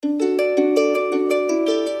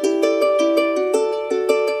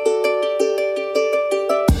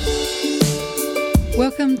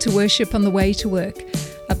to Worship on the Way to Work,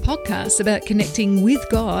 a podcast about connecting with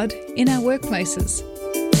God in our workplaces.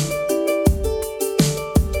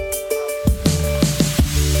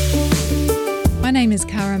 My name is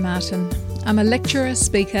Cara Martin. I'm a lecturer,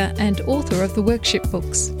 speaker and author of the Workship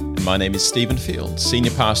books. And my name is Stephen Field,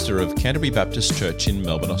 Senior Pastor of Canterbury Baptist Church in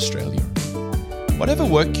Melbourne, Australia. Whatever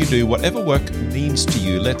work you do, whatever work means to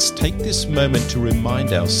you, let's take this moment to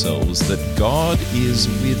remind ourselves that God is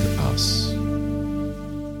with us.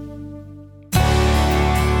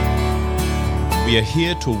 We are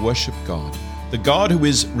here to worship God, the God who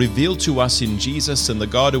is revealed to us in Jesus and the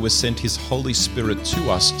God who has sent His Holy Spirit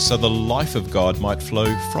to us so the life of God might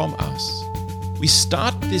flow from us. We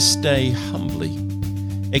start this day humbly,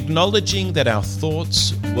 acknowledging that our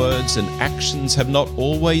thoughts, words and actions have not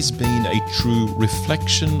always been a true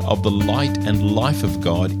reflection of the light and life of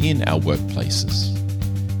God in our workplaces.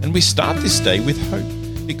 And we start this day with hope,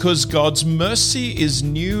 because God's mercy is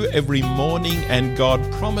new every morning and God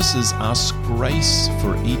promises us grace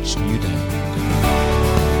for each new day.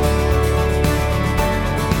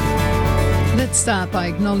 Let's start by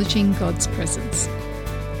acknowledging God's presence.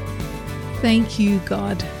 Thank you,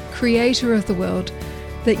 God, Creator of the world,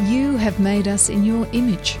 that you have made us in your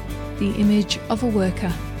image, the image of a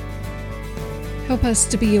worker. Help us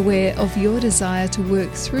to be aware of your desire to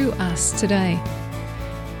work through us today,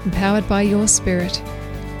 empowered by your Spirit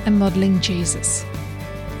and modelling Jesus.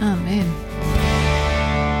 Amen.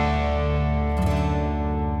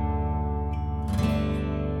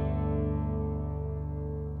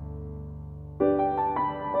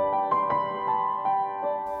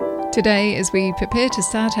 Today, as we prepare to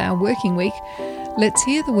start our working week, let's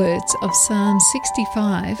hear the words of Psalm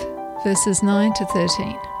 65, verses 9 to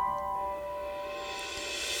 13.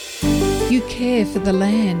 You care for the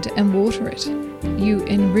land and water it. You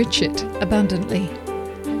enrich it abundantly.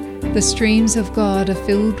 The streams of God are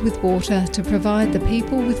filled with water to provide the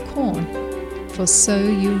people with corn, for so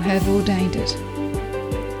you have ordained it.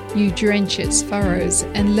 You drench its furrows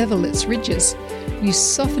and level its ridges. You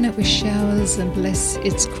soften it with showers and bless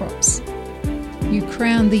its crops. You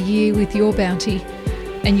crown the year with your bounty,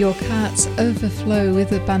 and your carts overflow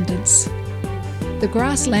with abundance. The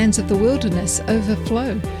grasslands of the wilderness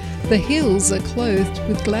overflow. The hills are clothed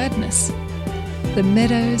with gladness. The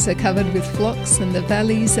meadows are covered with flocks, and the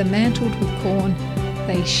valleys are mantled with corn.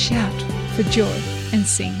 They shout for joy and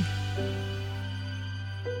sing.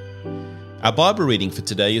 Our Bible reading for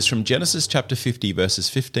today is from Genesis chapter 50, verses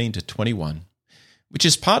 15 to 21, which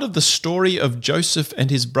is part of the story of Joseph and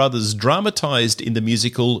his brothers dramatized in the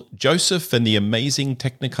musical Joseph and the Amazing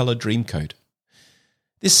Technicolor Dreamcoat.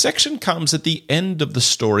 This section comes at the end of the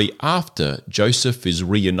story after Joseph is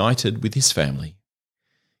reunited with his family.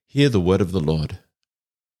 Hear the word of the Lord.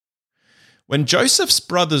 When Joseph's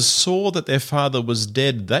brothers saw that their father was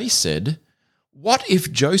dead, they said, "What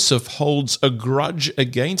if Joseph holds a grudge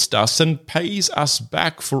against us and pays us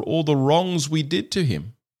back for all the wrongs we did to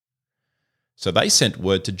him?" So they sent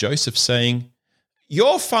word to Joseph saying,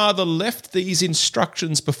 "Your father left these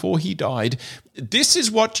instructions before he died. This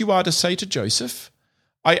is what you are to say to Joseph.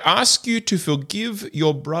 I ask you to forgive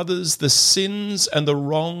your brothers the sins and the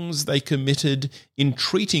wrongs they committed in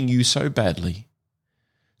treating you so badly.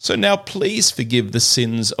 So now please forgive the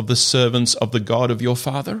sins of the servants of the God of your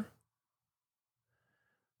father."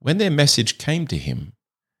 When their message came to him,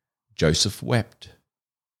 Joseph wept.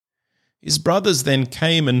 His brothers then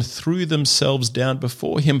came and threw themselves down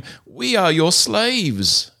before him. "We are your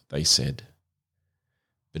slaves," they said.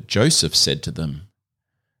 But Joseph said to them,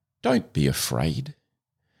 "Don't be afraid.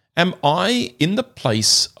 Am I in the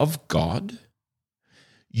place of God?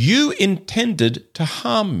 You intended to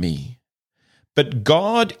harm me, but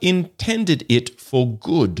God intended it for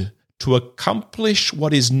good, to accomplish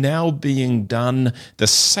what is now being done, the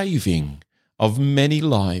saving of many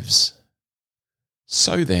lives.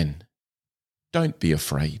 So then, don't be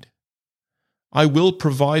afraid. I will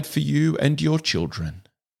provide for you and your children."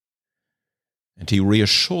 And he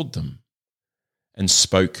reassured them and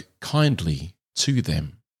spoke kindly to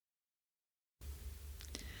them.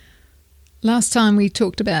 Last time we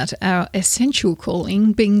talked about our essential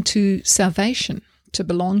calling being to salvation, to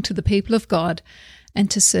belong to the people of God and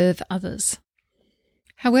to serve others.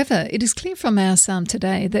 However, it is clear from our psalm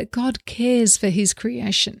today that God cares for his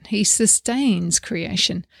creation. He sustains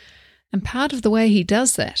creation. And part of the way he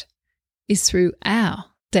does that is through our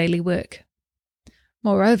daily work.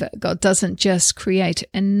 Moreover, God doesn't just create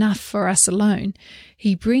enough for us alone.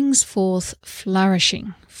 He brings forth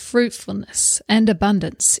flourishing, fruitfulness, and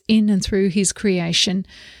abundance in and through his creation,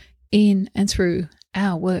 in and through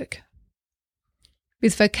our work.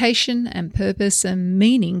 With vocation and purpose and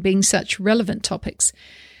meaning being such relevant topics,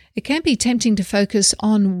 It can be tempting to focus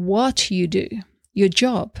on what you do, your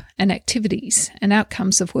job and activities and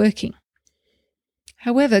outcomes of working.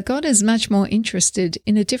 However, God is much more interested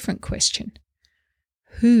in a different question: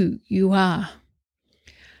 who you are.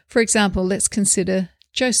 For example, let's consider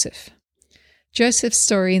Joseph. Joseph's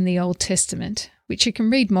story in the Old Testament, which you can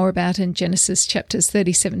read more about in Genesis chapters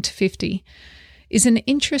 37 to 50, is an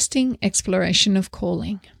interesting exploration of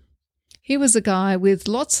calling. He was a guy with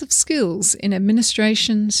lots of skills in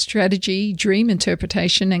administration, strategy, dream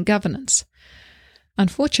interpretation, and governance.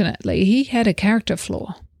 Unfortunately, he had a character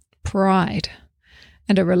flaw, pride,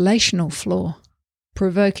 and a relational flaw,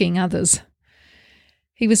 provoking others.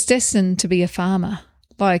 He was destined to be a farmer,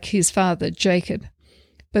 like his father Jacob,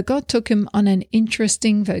 but God took him on an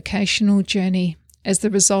interesting vocational journey as the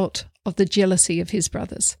result of the jealousy of his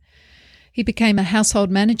brothers. He became a household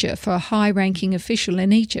manager for a high-ranking official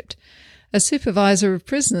in Egypt, a supervisor of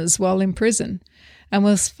prisoners while in prison, and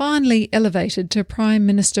was finally elevated to Prime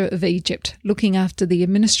Minister of Egypt, looking after the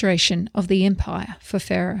administration of the empire for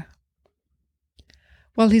Pharaoh.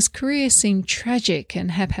 While his career seemed tragic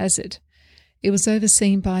and haphazard, it was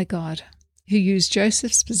overseen by God, who used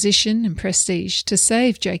Joseph's position and prestige to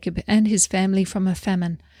save Jacob and his family from a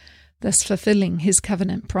famine, thus fulfilling his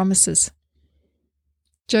covenant promises.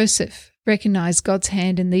 Joseph recognized God's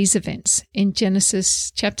hand in these events in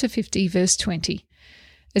Genesis chapter 50, verse 20,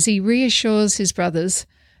 as he reassures his brothers,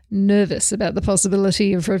 nervous about the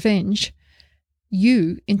possibility of revenge,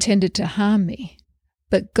 "You intended to harm me,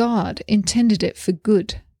 but God intended it for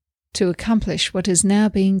good, to accomplish what is now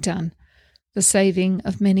being done, the saving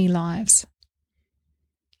of many lives."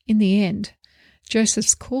 In the end,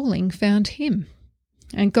 Joseph's calling found him,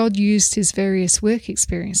 and God used his various work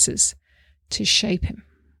experiences to shape him.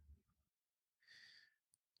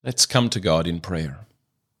 Let's come to God in prayer.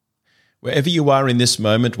 Wherever you are in this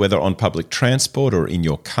moment, whether on public transport or in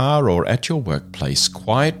your car or at your workplace,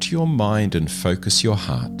 quiet your mind and focus your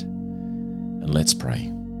heart. And let's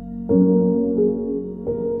pray.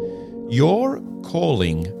 Your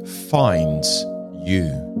calling finds you.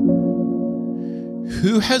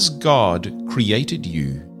 Who has God created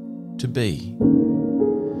you to be?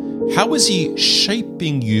 How is He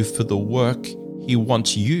shaping you for the work He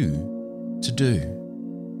wants you to do?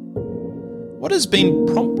 What has been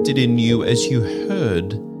prompted in you as you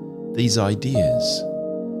heard these ideas?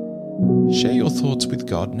 Share your thoughts with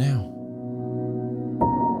God now.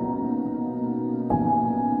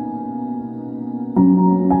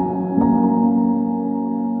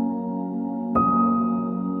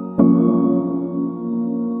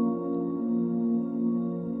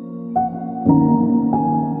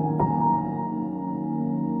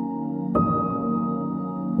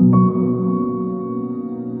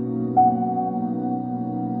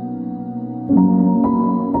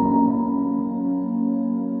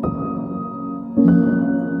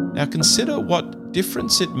 Now consider what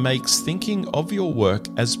difference it makes thinking of your work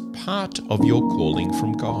as part of your calling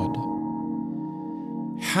from God.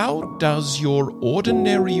 How does your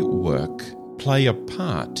ordinary work play a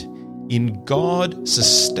part in God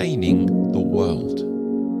sustaining the world?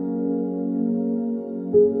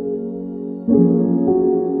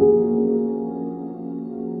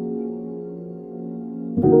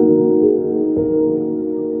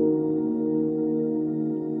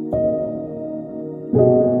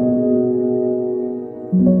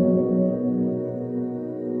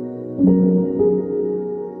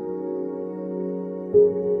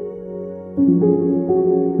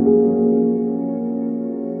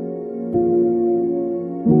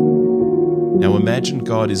 Now imagine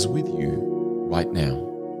God is with you right now.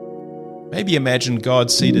 Maybe imagine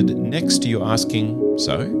God seated next to you asking,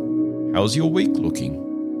 "So, how's your week looking?"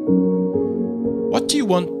 What do you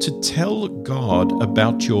want to tell God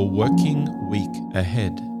about your working week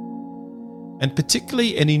ahead? And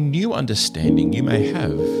particularly any new understanding you may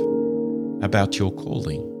have about your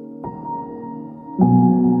calling.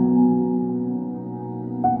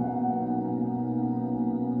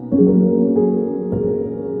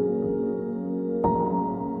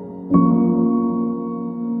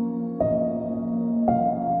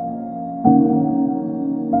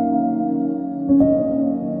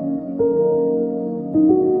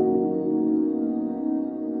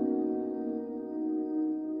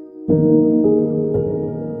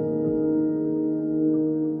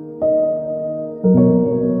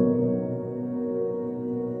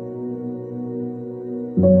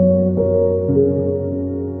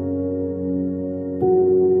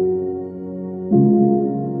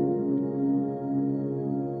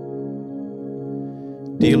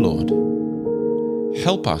 Dear Lord,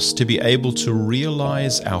 help us to be able to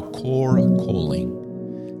realize our core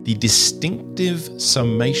calling the distinctive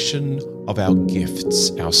summation of our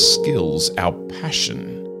gifts, our skills, our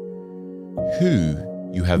passion, who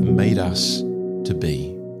you have made us to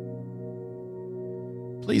be.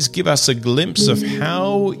 Please give us a glimpse of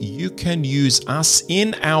how you can use us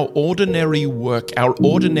in our ordinary work, our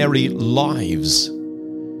ordinary lives,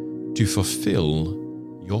 to fulfill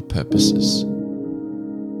your purposes.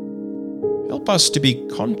 Help us to be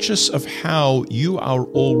conscious of how you are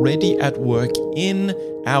already at work in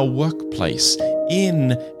our workplace,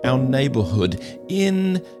 in our neighborhood,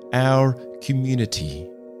 in our community.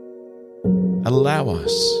 Allow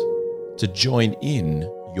us to join in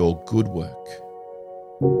your good work.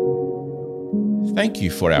 Thank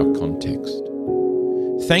you for our context.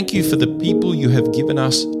 Thank you for the people you have given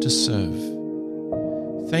us to serve.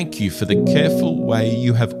 Thank you for the careful way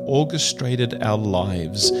you have orchestrated our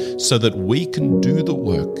lives so that we can do the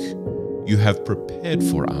work you have prepared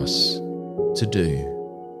for us to do.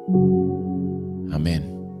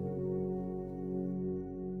 Amen.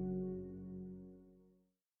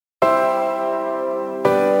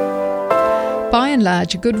 By and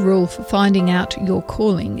large, a good rule for finding out your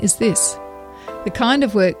calling is this. The kind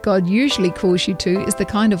of work God usually calls you to is the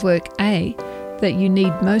kind of work A, that you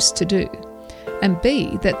need most to do, and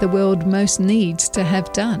B, that the world most needs to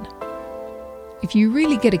have done. If you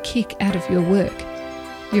really get a kick out of your work,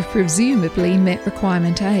 you've presumably met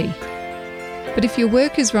requirement A. But if your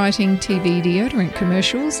work is writing TV deodorant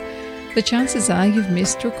commercials, the chances are you've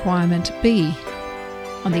missed requirement B.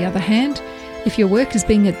 On the other hand, if your work is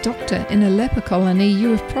being a doctor in a leper colony,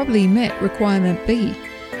 you have probably met requirement B.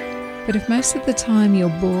 But if most of the time you're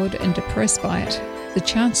bored and depressed by it, the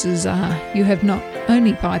chances are you have not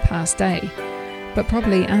only bypassed A, but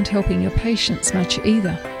probably aren't helping your patients much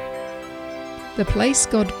either. The place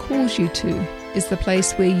God calls you to is the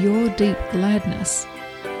place where your deep gladness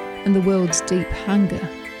and the world's deep hunger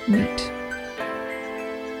meet.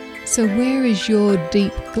 So where is your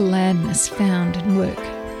deep gladness found in work?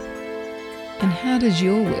 And how does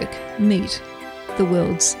your work meet the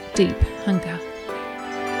world's deep hunger?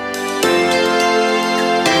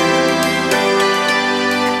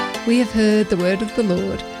 We have heard the word of the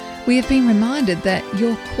Lord. We have been reminded that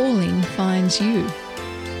your calling finds you.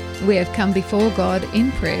 We have come before God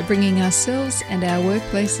in prayer, bringing ourselves and our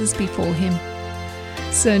workplaces before Him.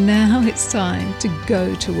 So now it's time to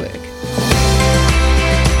go to work.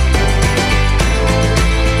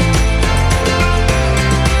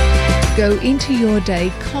 Go into your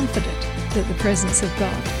day confident that the presence of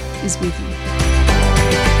God is with you.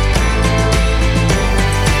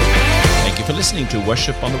 Thank you for listening to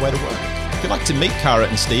Worship on the Way to Work. If you'd like to meet Cara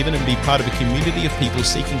and Stephen and be part of a community of people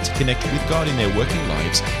seeking to connect with God in their working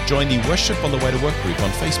lives, join the Worship on the Way to Work group on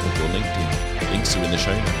Facebook or LinkedIn. Links are in the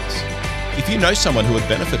show notes. If you know someone who would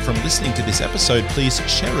benefit from listening to this episode, please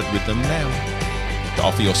share it with them now. To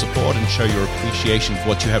offer your support and show your appreciation for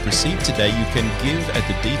what you have received today, you can give at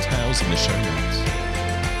the details in the show notes.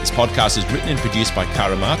 This podcast is written and produced by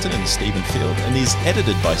Cara Martin and Stephen Field and is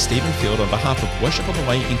edited by Stephen Field on behalf of Worship on the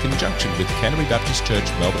Way in conjunction with Canterbury Baptist Church,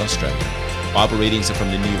 Melbourne, Australia. Bible readings are from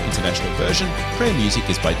the New International Version. Prayer music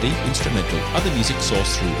is by Deep Instrumental. Other music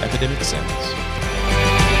sourced through Epidemic Sounds.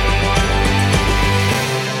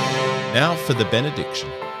 Now for the benediction.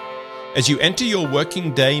 As you enter your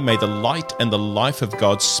working day, may the light and the life of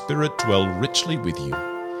God's Spirit dwell richly with you.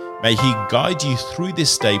 May He guide you through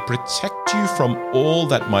this day, protect you from all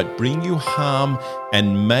that might bring you harm,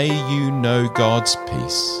 and may you know God's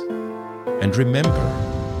peace. And remember,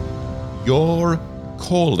 your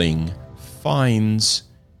calling finds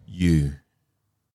you.